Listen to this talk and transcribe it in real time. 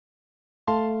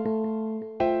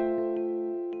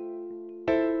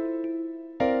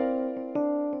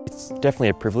It's definitely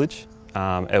a privilege.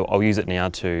 I'll use it now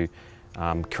to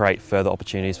create further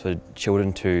opportunities for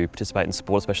children to participate in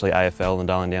sport, especially AFL in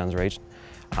the Darling Downs region.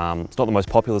 It's not the most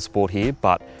popular sport here,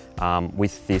 but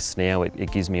with this now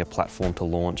it gives me a platform to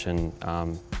launch and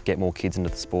get more kids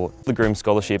into the sport. The Groom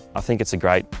Scholarship, I think it's a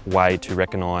great way to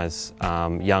recognise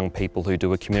young people who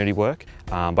do a community work,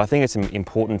 but I think it's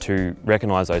important to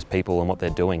recognise those people and what they're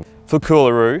doing. For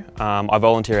Coolaroo, I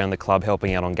volunteer around the club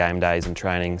helping out on game days and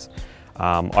trainings.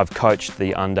 I've coached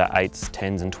the under 8s,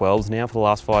 10s and 12s now for the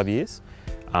last 5 years,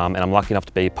 and I'm lucky enough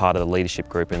to be part of the leadership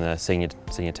group in the senior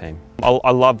team.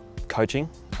 I love coaching.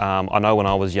 I know when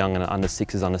I was young and under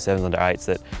 6s, under 7s, under 8s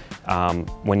that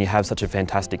when you have such a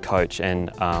fantastic coach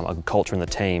and a good culture in the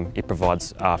team, it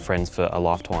provides friends for a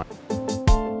lifetime.